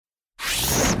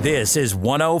This is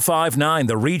 105.9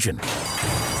 The Region.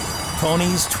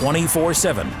 Ponies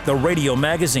 24/7, the radio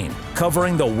magazine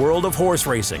covering the world of horse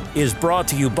racing, is brought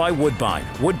to you by Woodbine,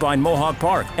 Woodbine Mohawk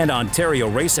Park, and Ontario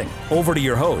Racing. Over to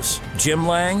your hosts, Jim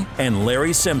Lang and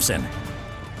Larry Simpson.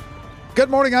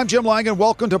 Good morning, I'm Jim Lang, and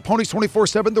welcome to Ponies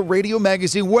 24/7, the radio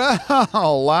magazine.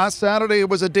 Well, last Saturday it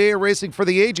was a day of racing for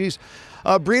the Ages.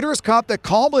 A Breeders' Cup that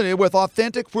culminated with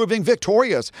Authentic proving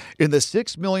victorious in the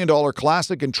 $6 million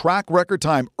Classic in track record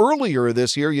time. Earlier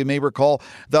this year, you may recall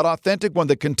that Authentic won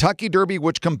the Kentucky Derby,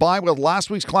 which combined with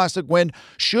last week's Classic win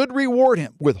should reward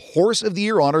him with Horse of the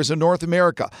Year honors in North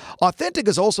America. Authentic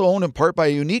is also owned in part by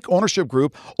a unique ownership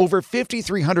group, over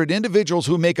 5,300 individuals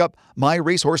who make up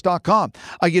MyRacehorse.com,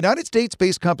 a United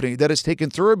States-based company that has taken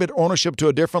thoroughbred ownership to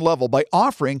a different level by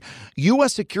offering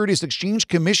U.S. Securities Exchange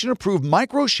Commission-approved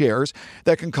micro shares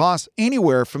that can cost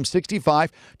anywhere from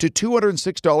 $65 to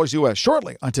 $206 US.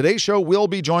 Shortly on today's show, we'll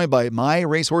be joined by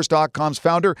MyRacehorse.com's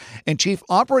founder and chief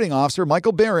operating officer,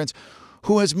 Michael Behrens,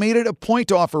 who has made it a point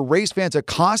to offer race fans a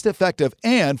cost-effective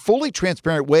and fully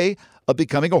transparent way of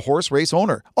becoming a horse race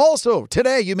owner. Also,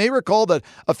 today, you may recall that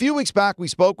a few weeks back, we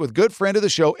spoke with good friend of the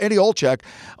show, Eddie Olczyk,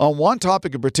 on one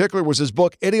topic in particular was his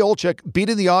book, Eddie Olczyk,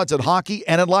 Beating the Odds in Hockey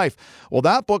and in Life. Well,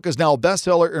 that book is now a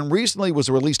bestseller and recently was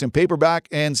released in paperback,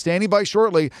 and standing by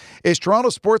shortly is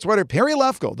Toronto sports writer Perry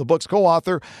Lefko, the book's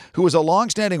co-author, who is a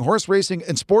long-standing horse racing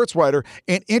and sports writer.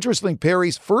 And interestingly,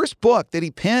 Perry's first book that he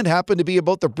penned happened to be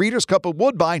about the Breeders' Cup at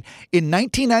Woodbine in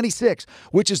 1996,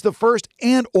 which is the first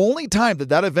and only time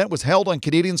that event was held on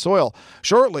Canadian soil.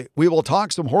 Shortly, we will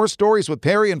talk some horse stories with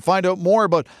Perry and find out more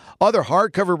about other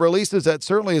hardcover releases that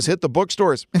certainly has hit the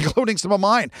bookstores, including some of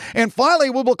mine. And finally,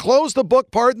 we will close the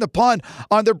book, pardon the pun,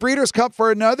 on the Breeders' Cup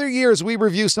for another year as we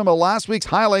review some of last week's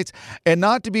highlights. And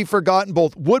not to be forgotten,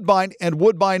 both Woodbine and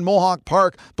Woodbine Mohawk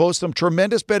Park boast some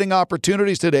tremendous betting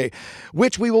opportunities today,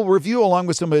 which we will review along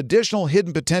with some additional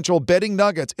hidden potential betting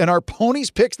nuggets. And our Ponies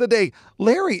Picks of the Day.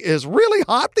 Larry is really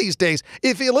hot these days.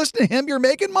 If you listen to him, you're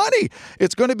making money.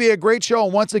 It's going to be a great show.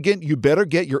 And once again, you better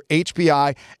get your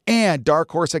HPI and Dark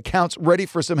Horse accounts ready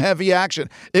for some heavy action.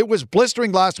 It was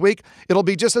blistering last week. It'll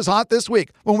be just as hot this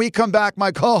week. When we come back,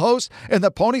 my co-host and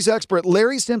the Ponies expert,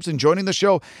 Larry Simpson, joining the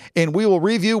show, and we will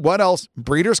review what else?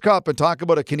 Breeders' Cup, and talk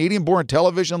about a Canadian-born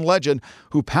television legend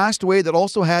who passed away that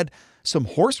also had some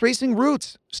horse racing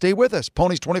roots. Stay with us.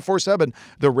 Ponies 24/7,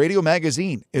 the radio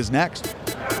magazine, is next.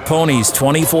 Ponies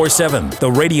 24/7,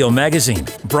 the radio magazine,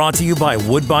 brought to you by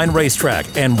Woodbine Racetrack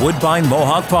and Woodbine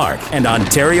Mohawk Park and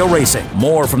Ontario Racing.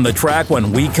 More from the track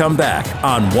when we come back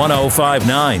on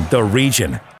 105.9 The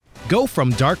Region. Go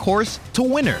from dark horse to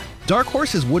winner. Dark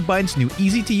Horse is Woodbine's new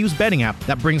easy-to-use betting app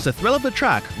that brings the thrill of the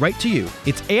track right to you.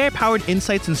 Its AI-powered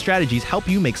insights and strategies help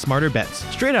you make smarter bets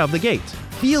straight out of the gate.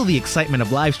 Feel the excitement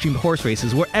of live-streamed horse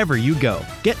races wherever you go.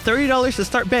 Get $30 to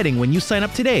start betting when you sign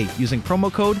up today using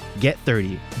promo code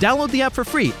GET30. Download the app for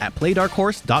free at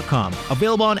playdarkhorse.com.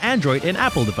 Available on Android and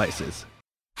Apple devices.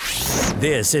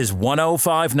 This is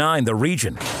 105.9 The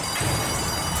Region.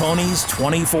 Ponies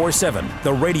 24/7,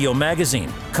 the radio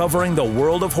magazine covering the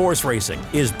world of horse racing,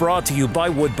 is brought to you by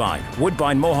Woodbine,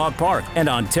 Woodbine Mohawk Park, and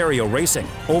Ontario Racing.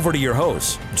 Over to your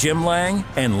hosts, Jim Lang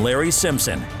and Larry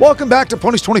Simpson. Welcome back to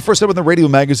Ponies 24/7, the radio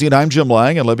magazine. I'm Jim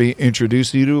Lang, and let me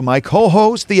introduce you to my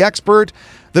co-host, the expert,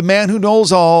 the man who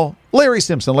knows all, Larry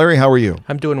Simpson. Larry, how are you?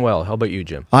 I'm doing well. How about you,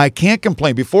 Jim? I can't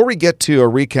complain. Before we get to a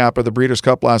recap of the Breeders'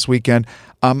 Cup last weekend,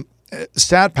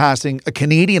 sad passing, a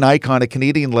Canadian icon, a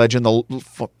Canadian legend, the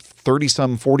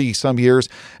 30-some, 40-some years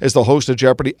as the host of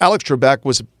Jeopardy. Alex Trebek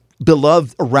was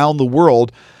beloved around the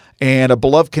world and a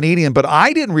beloved Canadian, but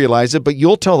I didn't realize it, but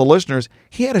you'll tell the listeners,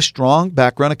 he had a strong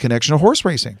background and connection to horse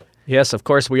racing. Yes, of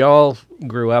course. We all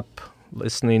grew up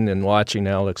listening and watching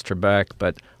Alex Trebek,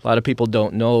 but a lot of people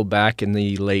don't know back in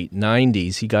the late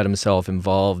 90s, he got himself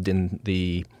involved in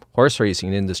the horse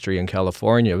racing industry in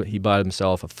California. He bought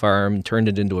himself a farm, turned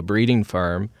it into a breeding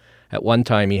farm. At one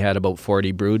time, he had about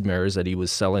 40 brood mares that he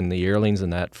was selling the yearlings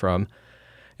and that from.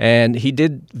 And he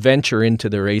did venture into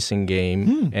the racing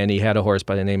game, and he had a horse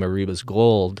by the name of Rebus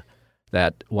Gold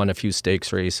that won a few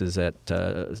stakes races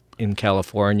in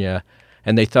California.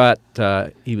 And they thought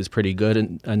he was pretty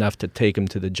good enough to take him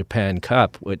to the Japan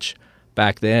Cup, which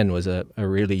back then was a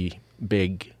really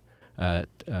big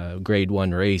Grade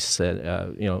 1 race,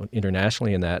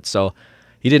 internationally in that. So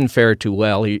he didn't fare too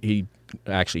well. He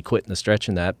actually quit in the stretch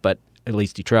in that, but at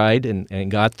least he tried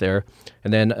and got there.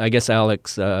 And then I guess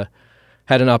Alex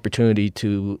had an opportunity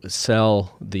to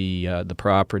sell the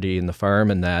property and the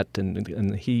farm and that, and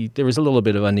there was a little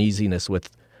bit of uneasiness with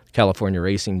California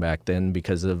racing back then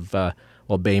because of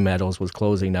Bay Meadows was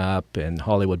closing up, and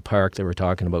Hollywood Park, they were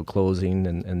talking about closing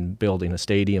and building a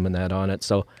stadium and that on it.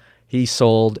 So he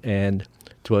sold and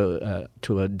to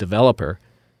a developer,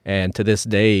 and to this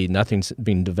day nothing's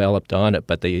been developed on it.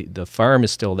 But the farm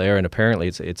is still there, and apparently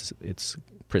it's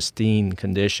pristine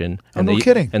condition. And no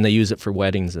kidding. And they use it for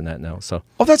weddings and that now. So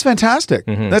that's fantastic.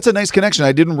 That's a nice connection.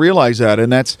 I didn't realize that,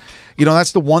 and that's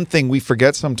the one thing we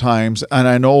forget sometimes. And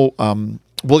I know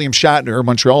William Shatner,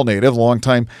 Montreal native,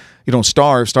 longtime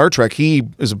star of Star Trek. He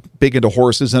is big into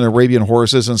horses and Arabian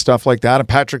horses and stuff like that. And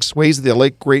Patrick Swayze, the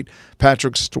late great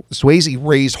Patrick Swayze,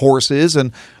 raised horses,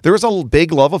 and there is a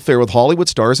big love affair with Hollywood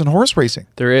stars and horse racing.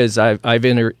 There is. I've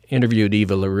interviewed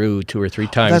Eva LaRue 2 or 3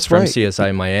 times That's from right.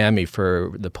 CSI Miami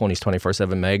for the Ponies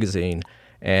 24/7 magazine,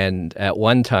 and at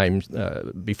one time,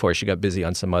 before she got busy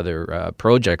on some other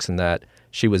projects and that,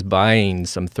 she was buying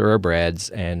some thoroughbreds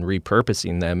and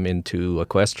repurposing them into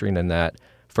equestrian and that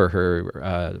for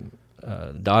her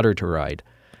daughter to ride.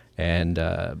 And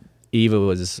Eva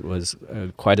was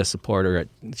quite a supporter.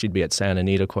 She'd be at Santa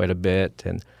Anita quite a bit,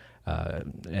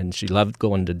 and she loved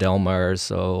going to Del Mar.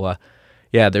 So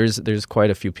there's quite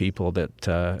a few people that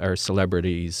are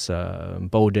celebrities.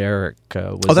 Bo Derek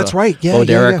was. That's right. Yeah, Bo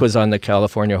Derek was on the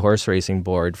California Horse Racing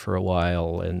Board for a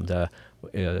while,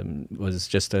 and was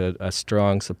just a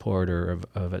strong supporter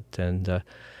of it. And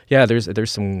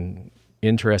there's some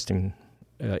interesting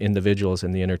individuals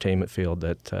in the entertainment field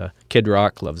that Kid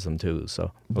Rock loves them too.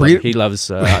 So he loves.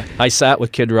 I sat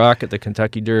with Kid Rock at the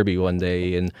Kentucky Derby one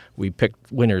day, and we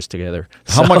picked winners together.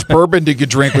 How much bourbon did you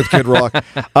drink with Kid Rock?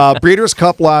 Breeders'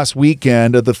 Cup last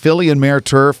weekend, the filly and mare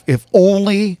turf. If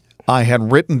only I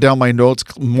had written down my notes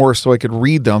more so I could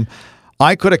read them,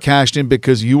 I could have cashed in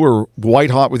because you were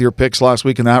white hot with your picks last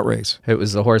week in that race. It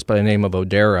was a horse by the name of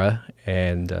Odera,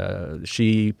 and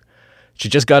she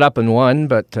just got up and won,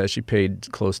 but she paid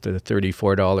close to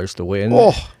 $34 to win.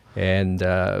 Oh. And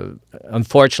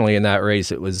unfortunately in that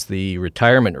race, it was the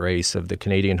retirement race of the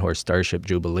Canadian horse Starship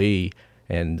Jubilee,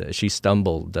 and she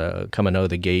stumbled coming out of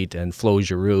the gate, and Flo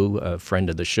Giroux, a friend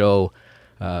of the show,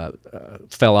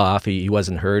 fell off. He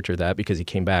wasn't hurt or that because he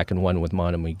came back and won with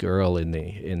Monomy Girl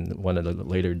in one of the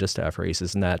later distaff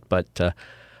races and that. But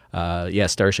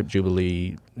Starship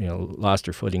Jubilee, lost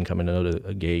her footing coming out of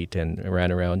a gate and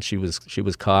ran around. She was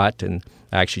caught, and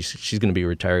actually she's going to be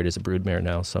retired as a broodmare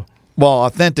now. So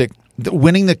Authentic.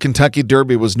 Winning the Kentucky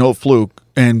Derby was no fluke,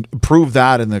 and proved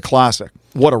that in the Classic.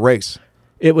 What a race!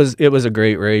 It was a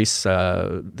great race.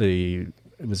 It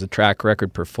was a track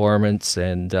record performance,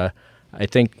 and I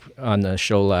think on the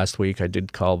show last week I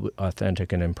did call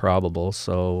Authentic and Improbable,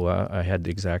 so I had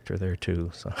the exactor there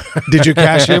too. So did you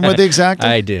cash in with the exactor?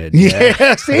 I did.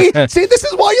 Yeah. See, this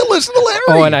is why you listen to Larry.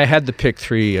 Oh, and I had the pick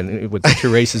 3 and with the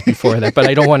 2 races before that, but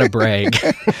I don't want to brag.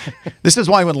 This is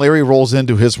why when Larry rolls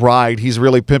into his ride, he's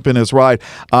really pimping his ride.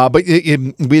 But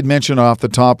we had mentioned off the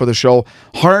top of the show,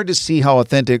 hard to see how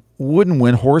Authentic wouldn't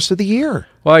win Horse of the Year.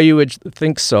 Well, you would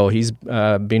think so. He's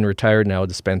been retired now at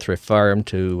the Spendthrift Farm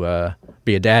to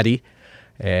be a daddy,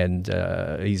 and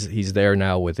he's there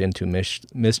now with Into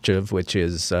Mischief, which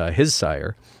is his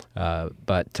sire.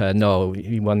 But no,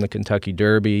 he won the Kentucky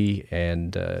Derby,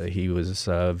 and he was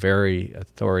very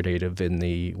authoritative in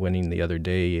the winning the other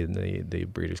day in the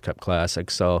Breeders' Cup Classic.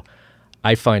 So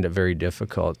I find it very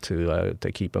difficult to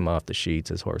keep him off the sheets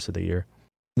as Horse of the Year.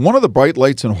 One of the bright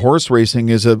lights in horse racing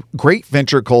is a great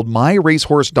venture called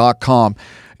MyRacehorse.com,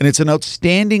 and it's an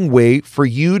outstanding way for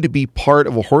you to be part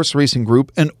of a horse racing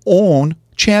group and own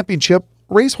championship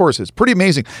racehorses. Pretty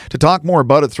amazing. To talk more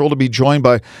about it, thrilled to be joined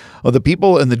by the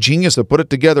people and the genius that put it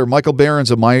together, Michael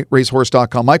Behrens of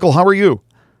MyRacehorse.com. Michael, how are you?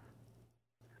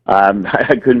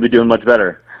 I couldn't be doing much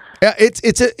better. Yeah,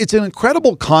 it's an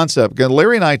incredible concept.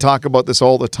 Larry and I talk about this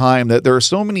all the time, that there are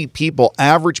so many people,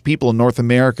 average people in North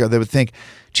America, that would think,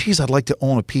 geez, I'd like to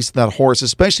own a piece of that horse,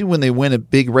 especially when they win a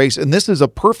big race. And this is a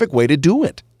perfect way to do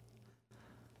it.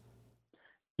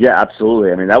 Yeah,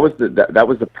 absolutely. I mean, that was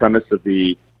the premise of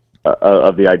the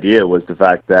idea, was the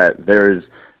fact that there's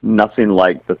nothing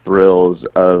like the thrills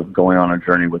of going on a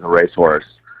journey with a racehorse.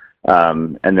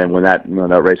 And then when that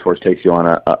racehorse takes you on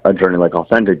a journey like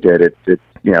Authentic did,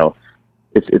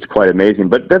 it's quite amazing.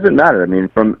 But it doesn't matter. I mean,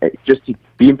 from just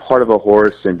being part of a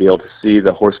horse and be able to see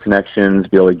the horse connections,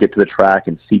 be able to get to the track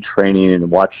and see training and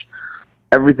watch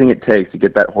everything it takes to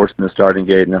get that horse in the starting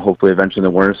gate and then hopefully eventually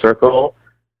in the winner's circle,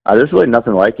 there's really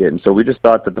nothing like it. And so we just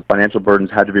thought that the financial burdens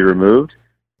had to be removed,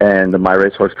 and the My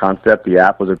Racehorse concept, the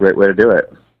app, was a great way to do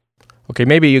it. Okay,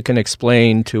 maybe you can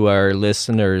explain to our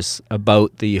listeners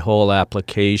about the whole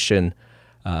application.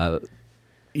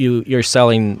 You're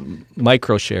selling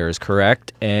micro shares,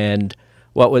 correct? And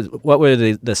What were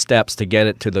the steps to get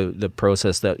it to the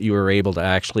process that you were able to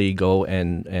actually go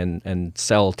and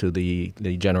sell to the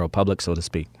general public, so to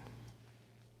speak?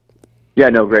 Yeah,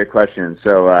 no, great question.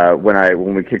 So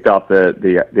when we kicked off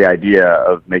the idea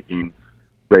of making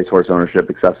racehorse ownership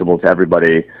accessible to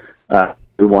everybody,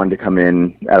 we wanted to come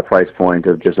in at a price point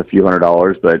of just a few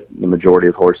 $100s, but the majority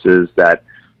of horses that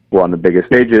were on the biggest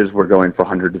stages were going for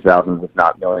hundreds of thousands, if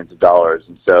not millions of dollars.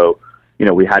 And so,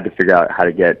 we had to figure out how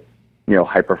to get,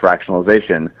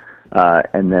 hyper-fractionalization.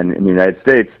 And then in the United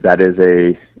States, that is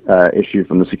a issue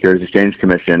from the Securities Exchange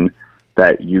Commission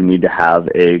that you need to have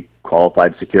a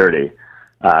qualified security.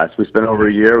 So we spent over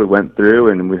a year, we went through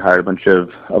and we hired a bunch of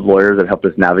lawyers that helped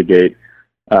us navigate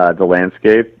the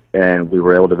landscape, and we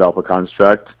were able to develop a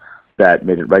construct that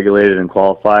made it regulated and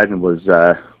qualified and was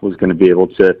going to be able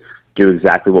to do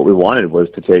exactly what we wanted, was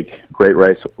to take great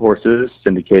race horses,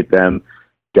 syndicate them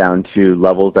down to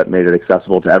levels that made it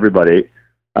accessible to everybody.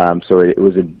 So it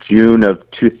was in June of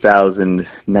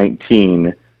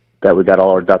 2019 that we got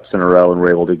all our ducks in a row and were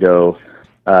able to go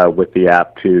with the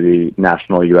app to the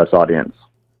national U.S. audience.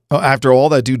 After all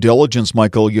that due diligence,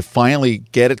 Michael, you finally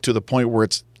get it to the point where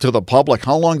it's to the public.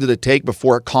 How long did it take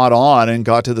before it caught on and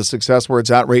got to the success where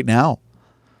it's at right now?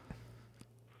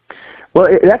 Well,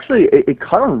 it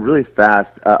caught on really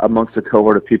fast amongst a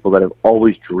cohort of people that have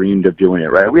always dreamed of doing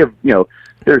it, right? We have,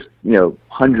 there's,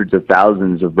 hundreds of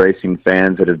thousands of racing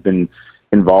fans that have been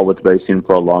involved with racing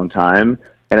for a long time.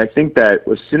 And I think that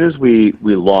as soon as we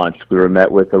launched, we were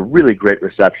met with a really great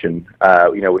reception.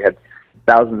 We had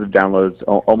thousands of downloads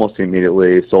almost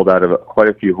immediately, sold out of quite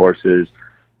a few horses.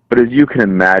 But as you can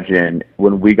imagine,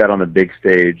 when we got on the big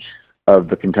stage of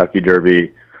the Kentucky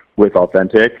Derby with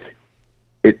Authentic,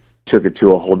 it took it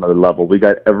to a whole nother level. We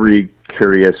got every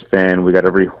curious fan, we got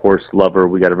every horse lover,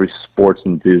 we got every sports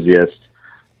enthusiast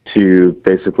to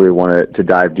basically want to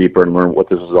dive deeper and learn what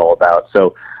this was all about.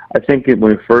 So I think when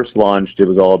we first launched, it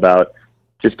was all about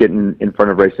just getting in front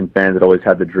of racing fans that always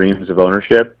had the dreams of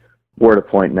ownership. We're at a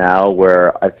point now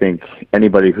where I think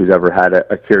anybody who's ever had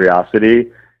a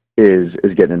curiosity is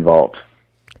getting involved.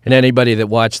 And anybody that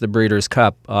watched the Breeders'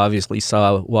 Cup obviously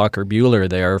saw Walker Buehler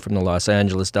there from the Los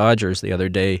Angeles Dodgers the other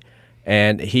day,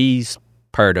 and he's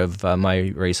part of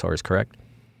My Racehorse, correct?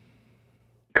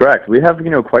 Correct. We have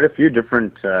quite a few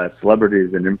different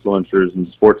celebrities and influencers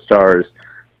and sports stars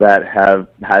that have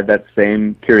had that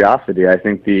same curiosity. I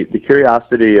think the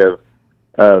curiosity of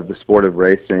the sport of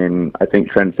racing, I think,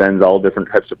 transcends all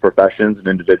different types of professions and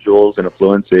individuals and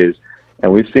affluences.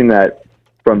 And we've seen that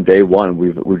from day one.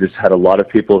 We've just had a lot of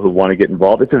people who want to get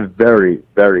involved. It's a very,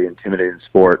 very intimidating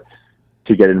sport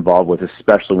to get involved with,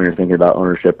 especially when you're thinking about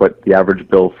ownership. But the average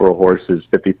bill for a horse is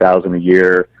 $50,000 a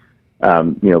year.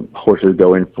 Horses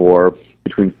going for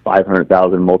between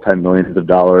 $500,000, multi-millions of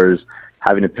dollars,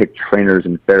 having to pick trainers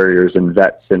and farriers and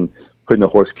vets and putting the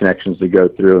horse connections to go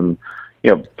through,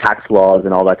 and tax laws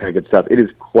and all that kind of good stuff. It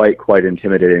is quite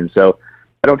intimidating. So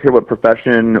I don't care what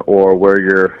profession or where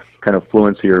your kind of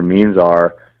fluency or means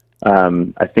are.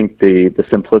 I think the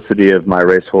simplicity of My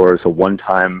Racehorse, a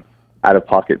one-time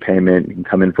out-of-pocket payment, you can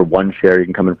come in for one share, you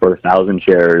can come in for 1,000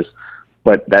 shares,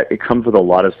 but that it comes with a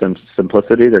lot of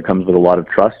simplicity. There comes with a lot of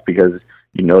trust because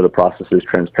the process is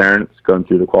transparent. It's going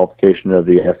through the qualification of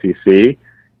the SEC,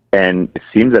 and it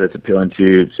seems that it's appealing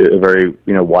to a very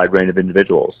wide range of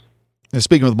individuals. And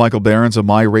speaking with Michael Behrens of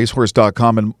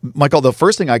MyRacehorse.com, and Michael, the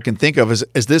first thing I can think of is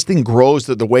as this thing grows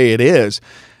the way it is,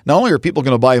 not only are people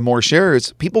going to buy more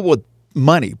shares, people with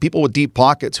money, people with deep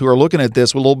pockets who are looking at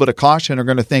this with a little bit of caution are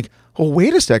going to think, oh,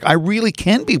 wait a sec, I really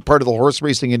can be part of the horse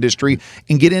racing industry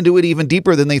and get into it even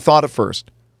deeper than they thought at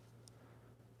first.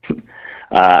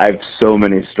 I have so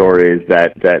many stories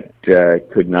that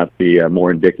could not be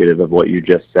more indicative of what you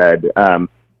just said.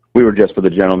 We were just with a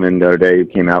gentleman the other day who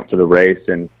came out for the race,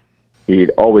 and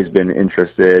he'd always been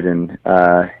interested, and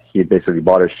he basically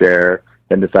bought a share,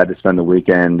 then decided to spend the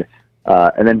weekend,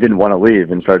 and then didn't want to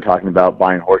leave and started talking about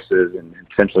buying horses and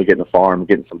potentially getting a farm,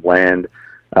 getting some land.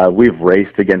 We've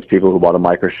raced against people who bought a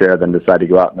microshare, then decided to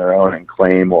go out on their own and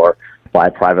claim or buy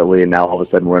privately, and now all of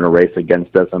a sudden we're in a race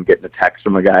against us. I'm getting a text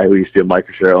from a guy who used to be a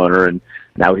microshare owner, and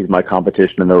now he's my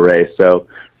competition in the race. So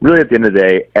really, at the end of the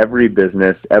day, every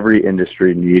business, every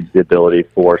industry needs the ability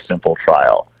for simple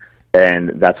trial,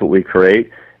 and that's what we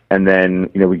create. And then,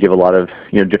 we give a lot of,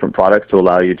 different products to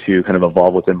allow you to kind of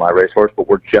evolve within My Racehorse, but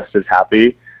we're just as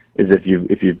happy as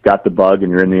if you've got the bug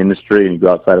and you're in the industry and you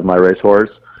go outside of My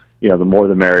Racehorse, the more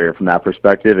the merrier from that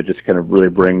perspective. It just kind of really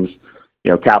brings,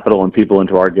 capital and people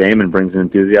into our game and brings an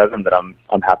enthusiasm that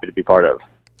I'm happy to be part of.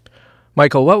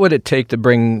 Michael, what would it take to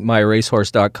bring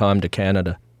MyRacehorse.com to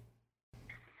Canada?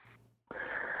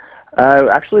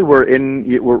 Actually, we're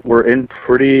in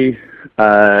pretty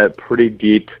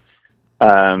deep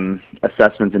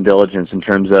assessments and diligence in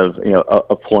terms of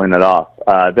of pulling that off.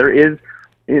 There is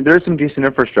some decent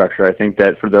infrastructure. I think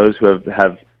that for those who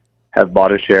have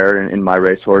bought a share in My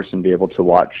Racehorse and be able to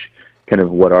watch kind of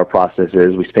what our process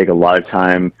is, we take a lot of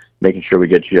time making sure we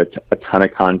get you a ton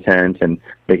of content and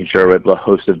making sure we're able to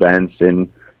host events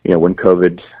and when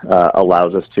COVID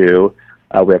allows us to.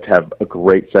 We have to have a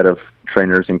great set of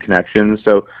trainers and connections.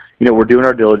 So, we're doing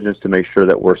our diligence to make sure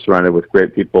that we're surrounded with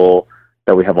great people,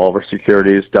 that we have all of our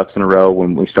securities ducks in a row.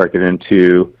 When we start getting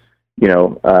into,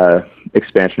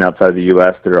 expansion outside of the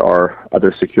U.S., there are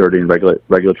other security and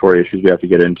regulatory issues we have to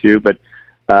get into. But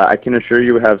I can assure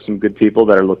you we have some good people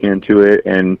that are looking into it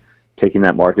and taking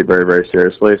that market very, very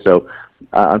seriously. So,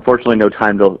 unfortunately, no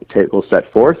timetable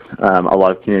set forth. A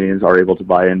lot of Canadians are able to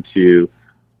buy into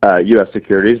U.S.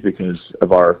 securities because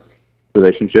of our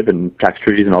relationship and tax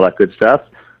treaties and all that good stuff.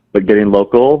 But getting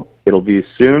local, it'll be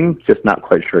soon, just not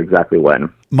quite sure exactly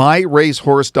when.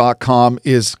 MyRacehorse.com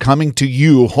is coming to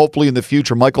you, hopefully in the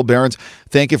future. Michael Behrens,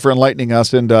 thank you for enlightening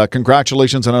us, and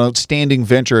congratulations on an outstanding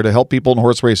venture to help people in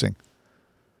horse racing.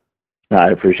 I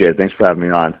appreciate it. Thanks for having me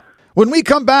on. When we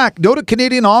come back, noted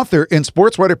Canadian author and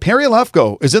sports writer Perry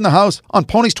Lefko is in the house on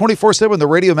Ponies 24/7, the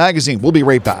radio magazine. We'll be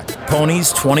right back.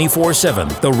 Ponies 24/7,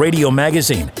 the radio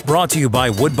magazine, brought to you by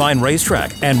Woodbine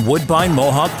Racetrack and Woodbine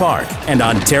Mohawk Park and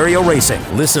Ontario Racing.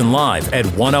 Listen live at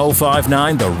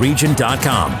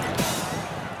 1059theregion.com.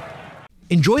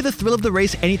 Enjoy the thrill of the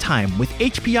race anytime with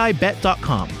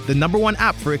HPIBet.com, the #1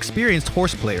 app for experienced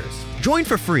horse players. Join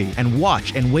for free and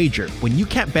watch and wager when you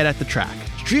can't bet at the track.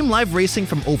 Stream live racing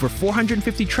from over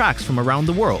 450 tracks from around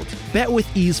the world. Bet with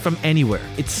ease from anywhere.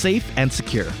 It's safe and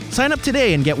secure. Sign up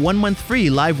today and get 1 month free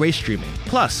live race streaming.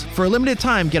 Plus, for a limited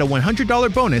time, get a $100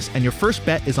 bonus and your first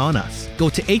bet is on us. Go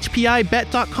to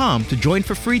HPIBet.com to join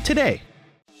for free today.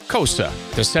 COSTA,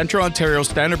 the Central Ontario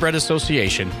Standardbred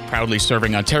Association, proudly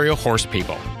serving Ontario horse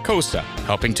people. COSTA,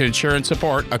 helping to ensure and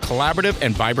support a collaborative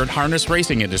and vibrant harness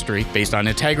racing industry based on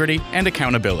integrity and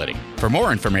accountability. For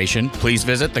more information, please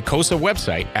visit the COSTA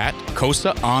website at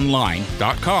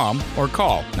costaonline.com or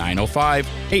call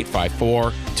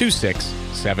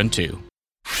 905-854-2672.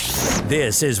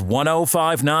 This is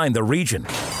 1059 The Region.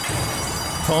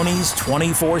 Ponies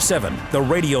 24/7, the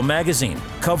radio magazine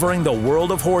covering the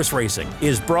world of horse racing,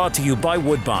 is brought to you by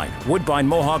Woodbine, Woodbine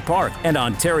Mohawk Park, and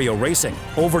Ontario Racing.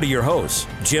 Over to your hosts,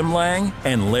 Jim Lang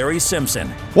and Larry Simpson.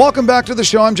 Welcome back to the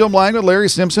show. I'm Jim Lang with Larry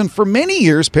Simpson. For many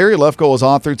years, Perry Lefko has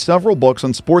authored several books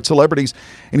on sports celebrities,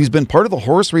 and he's been part of the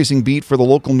horse racing beat for the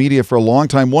local media for a long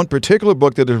time. One particular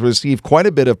book that has received quite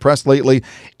a bit of press lately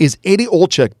is Eddie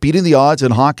Olczyk, Beating the Odds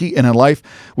in Hockey and in Life,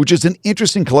 which is an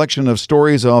interesting collection of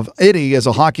stories of Eddie as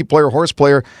a hockey player, horse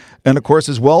player, and of course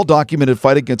his well-documented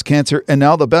fight against cancer. And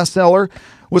now the bestseller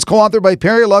was co-authored by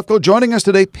Perry Lefko. Joining us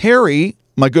today, Perry,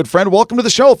 my good friend, welcome to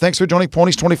the show. Thanks for joining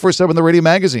Ponies 24/7, the radio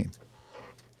magazine.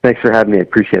 Thanks for having me. I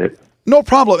appreciate it. No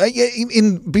problem.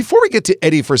 Before we get to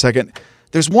Eddie for a second,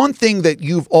 there's one thing that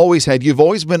you've always had. You've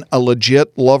always been a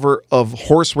legit lover of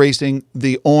horse racing,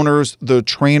 the owners, the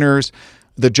trainers,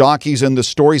 the jockeys, and the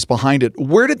stories behind it.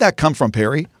 Where did that come from,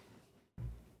 Perry?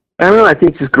 I don't know. I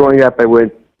think just growing up, I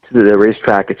went to the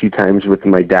racetrack a few times with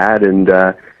my dad and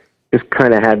just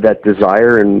kind of had that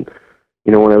desire. And,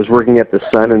 when I was working at the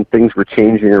Sun and things were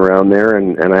changing around there,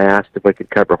 and I asked if I could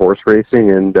cover horse racing,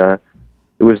 and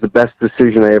it was the best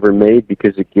decision I ever made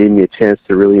because it gave me a chance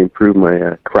to really improve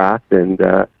my craft and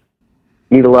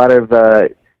meet a lot of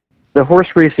the horse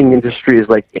racing industry is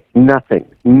like nothing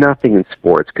in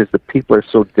sports because the people are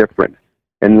so different.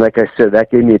 And like I said,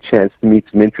 that gave me a chance to meet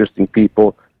some interesting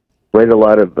people, read a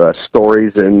lot of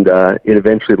stories, and it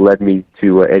eventually led me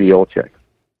to Eddie Olczyk.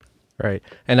 Right.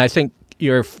 And I think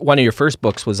one of your first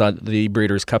books was on the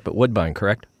Breeders' Cup at Woodbine,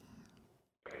 correct?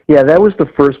 Yeah, that was the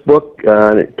first book.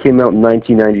 It came out in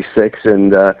 1996,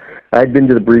 and I'd been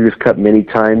to the Breeders' Cup many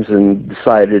times and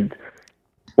decided,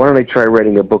 why don't I try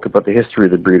writing a book about the history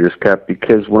of the Breeders' Cup?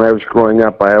 Because when I was growing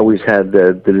up, I always had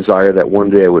the desire that one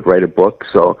day I would write a book.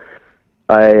 So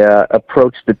I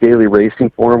approached the Daily Racing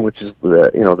Forum, which is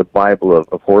the Bible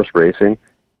of horse racing,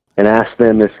 and asked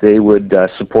them if they would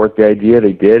support the idea.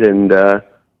 They did, and a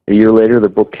year later, the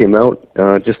book came out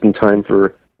just in time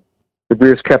for the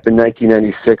Breeders' Cup in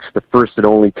 1996, the first and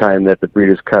only time that the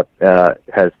Breeders' Cup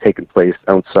has taken place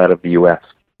outside of the U.S.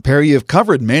 Perry, you've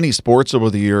covered many sports over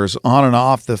the years, on and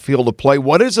off the field of play.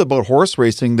 What is it about horse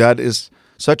racing that is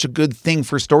such a good thing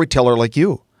for a storyteller like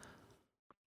you?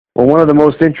 Well, one of the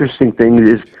most interesting things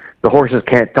is the horses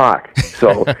can't talk.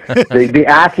 So the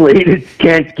athlete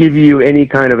can't give you any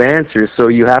kind of answer. So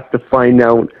you have to find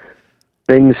out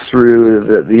things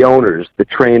through the owners, the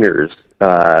trainers,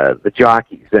 the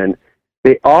jockeys, and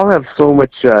they all have so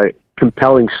much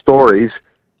compelling stories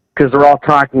because they're all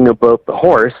talking about the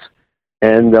horse.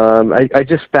 And I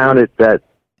just found it that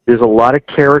there's a lot of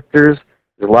characters,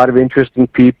 there's a lot of interesting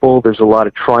people, there's a lot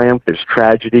of triumph, there's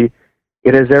tragedy.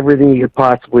 It has everything you could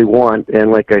possibly want.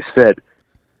 And like I said,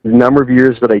 the number of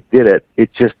years that I did it,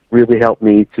 it just really helped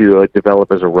me to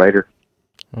develop as a writer.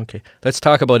 Okay. Let's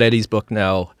talk about Eddie's book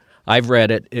now. I've read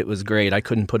it. It was great. I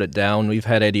couldn't put it down. We've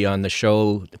had Eddie on the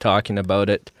show talking about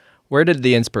it. Where did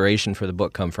the inspiration for the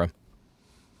book come from?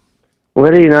 Well,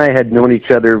 Eddie and I had known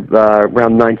each other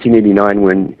around 1989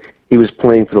 when he was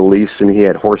playing for the Leafs and he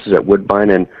had horses at Woodbine.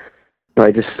 And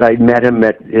I met him,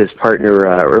 met his partner,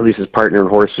 or at least his partner in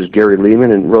horses, Gary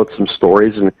Lehman, and wrote some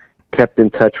stories and kept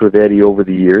in touch with Eddie over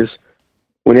the years.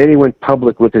 When Eddie went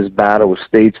public with his battle with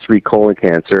stage 3 colon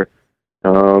cancer,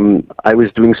 I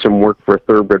was doing some work for a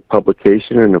thoroughbred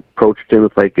publication and approached him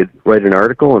if I could write an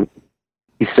article, and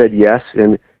he said yes.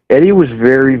 And Eddie was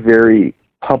very, very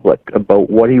public about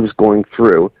what he was going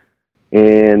through.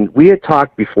 And we had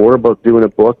talked before about doing a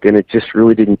book, and it just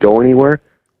really didn't go anywhere.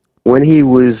 When he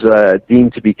was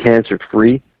deemed to be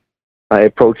cancer-free, I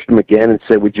approached him again and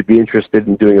said, would you be interested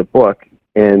in doing a book?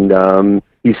 And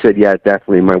he said, yeah,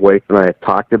 definitely. My wife and I have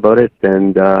talked about it,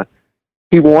 and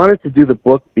he wanted to do the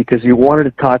book because he wanted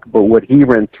to talk about what he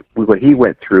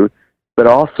went through, but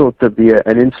also to be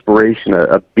an inspiration,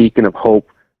 a beacon of hope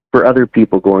for other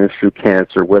people going through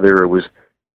cancer, whether it was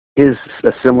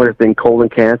a similar thing, colon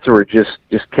cancer, or just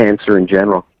cancer in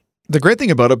general. The great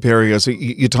thing about it, Perry, is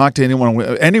you talk to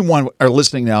anyone are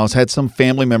listening now has had some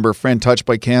family member, friend touched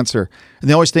by cancer, and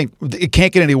they always think it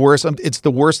can't get any worse. It's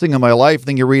the worst thing in my life.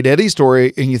 Then you read Eddie's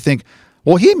story and you think,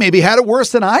 well, he maybe had it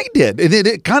worse than I did.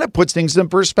 It kind of puts things in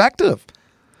perspective.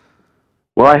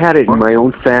 Well, I had it in my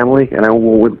own family, and I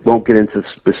won't get into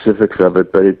specifics of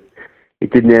it, but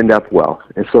it didn't end up well.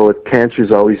 And so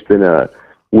cancer's always been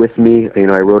with me.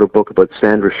 I wrote a book about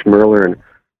Sandra Schmirler and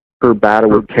her battle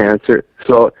with cancer.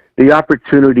 So the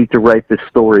opportunity to write this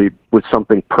story was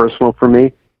something personal for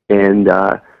me, and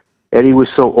Eddie was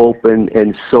so open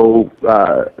and so,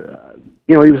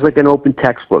 he was like an open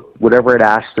textbook. Whatever I'd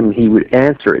asked him, he would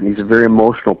answer it, and he's a very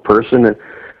emotional person, and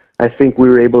I think we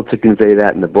were able to convey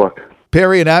that in the book.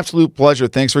 Perry, an absolute pleasure.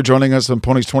 Thanks for joining us on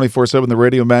Ponies 24/7, the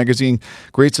radio magazine.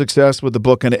 Great success with the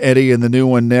book and Eddie and the new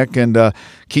one, Nick, and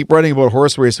keep writing about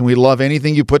horse racing. We love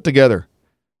anything you put together.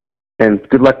 And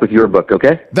good luck with your book,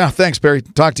 okay? No, thanks, Perry.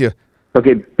 Talk to you.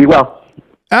 Okay, be well.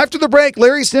 After the break,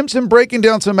 Larry Simpson breaking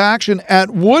down some action at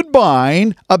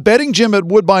Woodbine, a betting gym at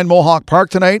Woodbine Mohawk Park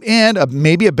tonight, and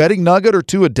maybe a betting nugget or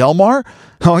two at Del Mar.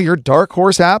 Oh, your Dark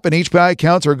Horse app and HPI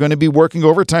accounts are going to be working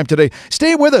overtime today.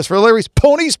 Stay with us for Larry's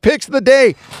Ponies Picks of the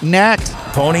Day next.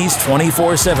 Ponies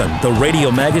 24/7, the radio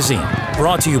magazine.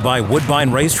 Brought to you by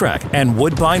Woodbine Racetrack and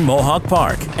Woodbine Mohawk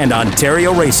Park and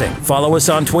Ontario Racing. Follow us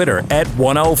on Twitter at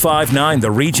 1059 The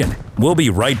Region. We'll be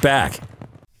right back.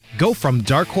 Go from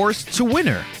dark horse to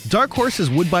winner. Dark Horse is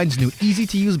Woodbine's new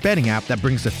easy-to-use betting app that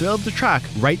brings the thrill of the track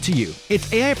right to you.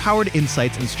 Its AI-powered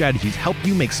insights and strategies help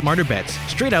you make smarter bets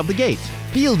straight out of the gate.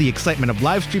 Feel the excitement of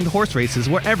live-streamed horse races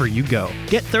wherever you go.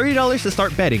 Get $30 to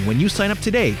start betting when you sign up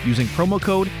today using promo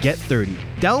code GET30.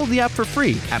 Download the app for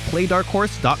free at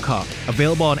playdarkhorse.com.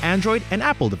 Available on Android and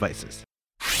Apple devices.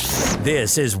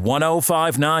 This is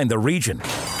 1059 The Region.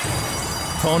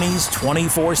 Ponies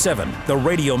 24/7, the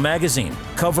radio magazine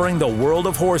covering the world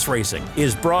of horse racing,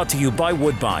 is brought to you by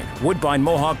Woodbine, Woodbine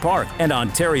Mohawk Park, and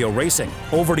Ontario Racing.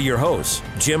 Over to your hosts,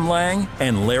 Jim Lang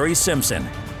and Larry Simpson.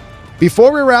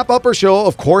 Before we wrap up our show,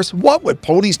 of course, what would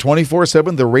Ponies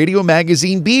 24/7, the radio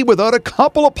magazine, be without a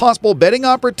couple of possible betting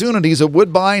opportunities at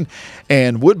Woodbine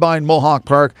and Woodbine Mohawk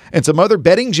Park and some other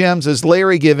betting gems, as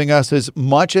Larry giving us his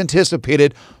much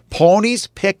anticipated Ponies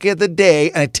Pick of the Day.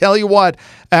 And I tell you what,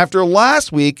 after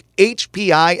last week,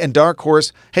 HPI and Dark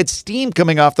Horse had steam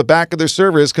coming off the back of their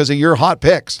servers because of your hot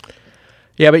picks.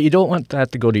 Yeah, but you don't want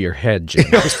that to go to your head, Jim.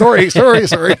 Sorry.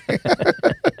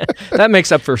 That makes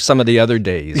up for some of the other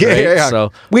days, right? Yeah.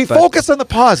 So we focus on the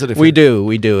positive. We do.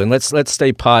 And let's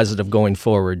stay positive going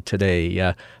forward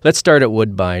today. Let's start at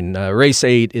Woodbine. Race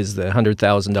 8 is the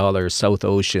 $100,000 South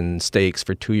Ocean Stakes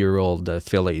for 2-year-old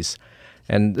fillies.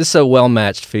 And this is a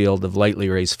well-matched field of lightly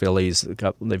raced fillies.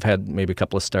 They've had maybe a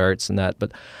couple of starts and that.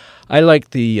 But I like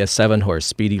the 7-horse,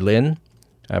 Speedy Lynn.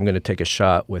 I'm going to take a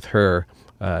shot with her.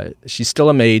 She's still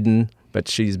a maiden, but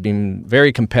she's been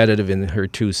very competitive in her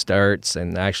 2 starts,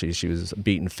 and actually she was a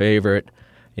beaten favorite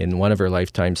in one of her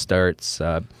lifetime starts.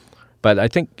 But I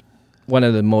think one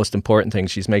of the most important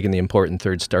things, she's making the important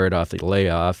 3rd start off the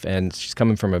layoff, and she's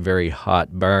coming from a very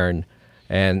hot barn,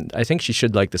 And I think she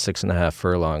should like the 6.5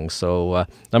 furlongs. So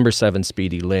number 7,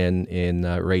 Speedy Lynn in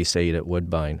race 8 at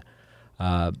Woodbine.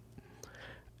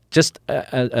 Just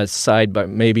a side, but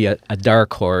maybe a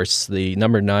dark horse, the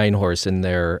number 9 horse in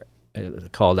there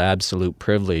called Absolute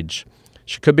Privilege.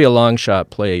 She could be a long shot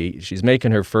play. She's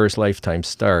making her first lifetime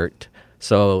start.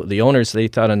 So the owners, they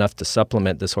thought enough to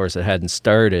supplement this horse that hadn't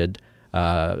started,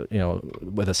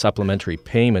 with a supplementary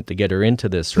payment to get her into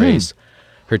this race.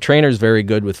 Her trainer's very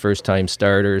good with first-time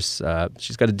starters.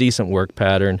 She's got a decent work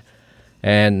pattern.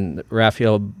 And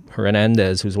Rafael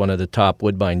Hernandez, who's one of the top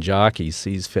Woodbine jockeys,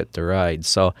 he's fit to ride.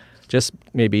 So just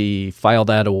maybe file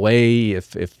that away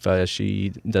if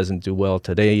she doesn't do well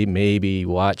today. Maybe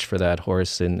watch for that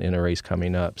horse in a race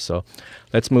coming up. So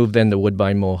let's move then to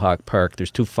Woodbine Mohawk Park.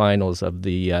 There's 2 finals of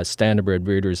the Standardbred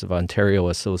Breeders of Ontario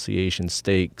Association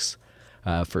Stakes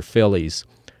for fillies.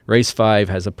 Race 5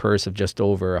 has a purse of just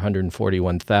over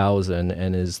 $141,000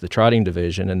 and is the trotting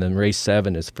division, and then race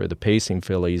 7 is for the pacing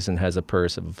fillies and has a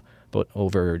purse of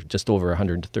just over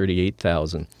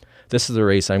 $138,000. This is the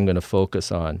race I'm going to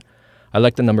focus on. I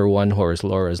like the number 1 horse,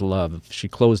 Laura's Love. She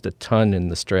closed a ton in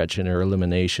the stretch in her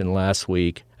elimination last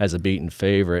week as a beaten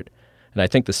favorite, and I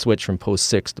think the switch from post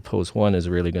 6 to post 1 is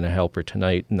really going to help her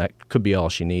tonight, and that could be all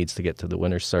she needs to get to the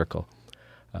winner's circle.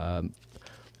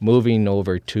 Moving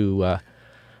over to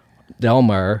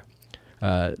Delmar,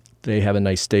 they have a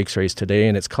nice stakes race today,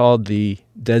 and it's called the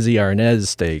Desi Arnaz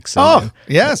Stakes.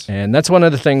 Yes. And that's one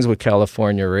of the things with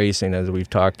California racing, as we've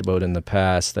talked about in the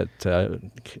past, that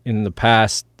in the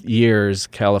past years,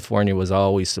 California was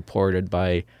always supported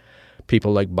by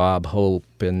people like Bob Hope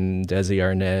and Desi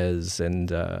Arnaz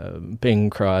and Bing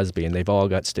Crosby, and they've all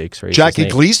got stakes races. Jackie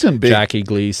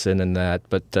Gleason and that.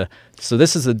 But so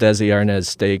this is the Desi Arnaz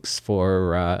Stakes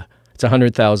for... It's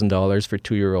 $100,000 for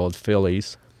 2-year-old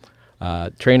fillies.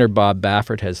 Trainer Bob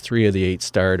Baffert has 3 of the 8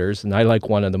 starters, and I like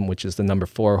one of them, which is the number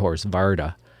 4 horse,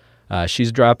 Varda.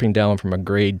 She's dropping down from a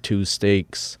Grade 2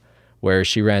 stakes, where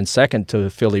she ran second to a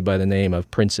filly by the name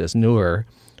of Princess Noor,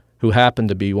 who happened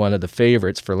to be one of the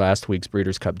favorites for last week's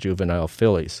Breeders' Cup Juvenile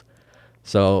fillies.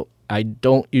 So I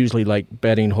don't usually like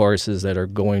betting horses that are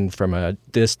going from a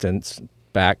distance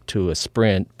back to a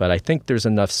sprint, but I think there's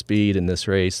enough speed in this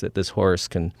race that this horse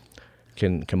can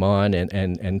come on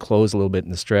and close a little bit in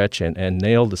the stretch and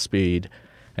nail the speed.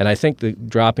 And I think the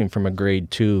dropping from a Grade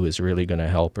 2 is really going to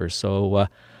help her. So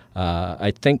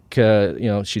I think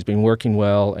she's been working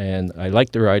well, and I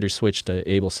like the rider switch to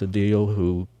Abel Cedillo,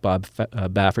 who Bob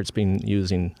Baffert's been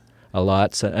using a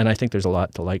lot. So, and I think there's a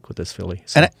lot to like with this filly.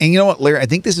 So. And you know what, Larry? I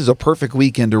think this is a perfect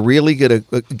weekend to really get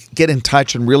in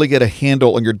touch and really get a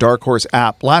handle on your Dark Horse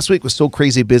app. Last week was so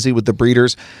crazy busy with the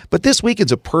breeders, but this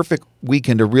weekend's a perfect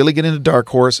weekend to really get into Dark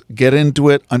Horse, get into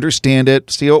it, understand it,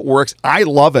 see how it works. I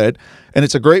love it, and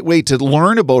it's a great way to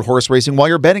learn about horse racing while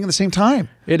you're betting at the same time.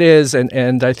 It is,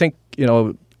 and I think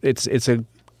it's a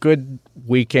good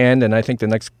weekend, and I think the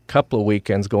next couple of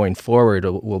weekends going forward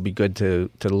will be good to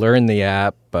learn the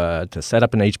app, to set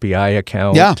up an HBI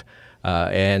account,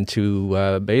 and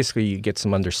to basically get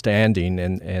some understanding,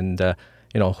 and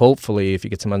hopefully if you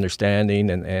get some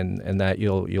understanding and that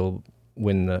you'll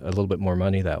win a little bit more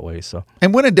money that way. So,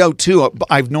 and when in doubt too,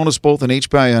 I've noticed both in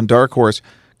HBI and Dark Horse,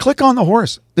 click on the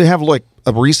horse. They have like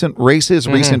recent races,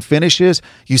 recent finishes.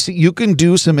 You see, you can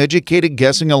do some educated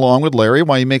guessing along with Larry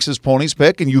while he makes his ponies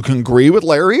pick, and you can agree with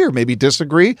Larry or maybe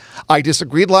disagree. I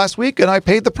disagreed last week, and I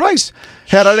paid the price.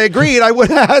 Had I agreed, I would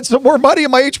have had some more money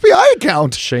in my HBI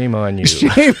account. Shame on you.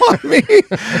 Shame on me.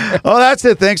 Well, that's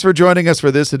it. Thanks for joining us for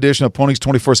this edition of Ponies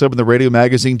 24/7, the radio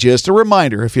magazine. Just a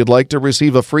reminder, if you'd like to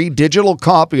receive a free digital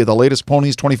copy of the latest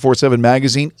Ponies 24/7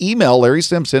 magazine, email Larry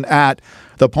Simpson at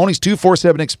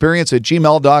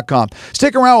theponies247experience@gmail.com.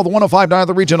 Stick around with 105.9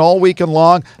 The Region all weekend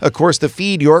long. Of course, the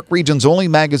Feed, York Region's only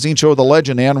magazine show, The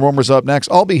Legend. Ann Romer's up next.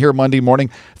 I'll be here Monday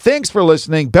morning. Thanks for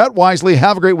listening. Bet wisely.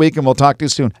 Have a great week, and we'll talk to you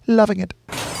soon. Loving it.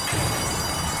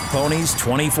 Ponies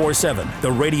 24/7,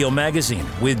 the radio magazine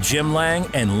with Jim Lang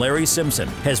and Larry Simpson,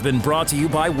 has been brought to you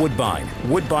by Woodbine,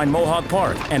 Woodbine Mohawk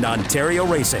Park, and Ontario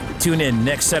Racing. Tune in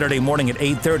next Saturday morning at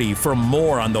 8:30 for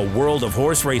more on the world of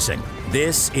horse racing.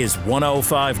 This is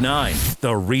 105.9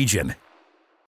 The Region.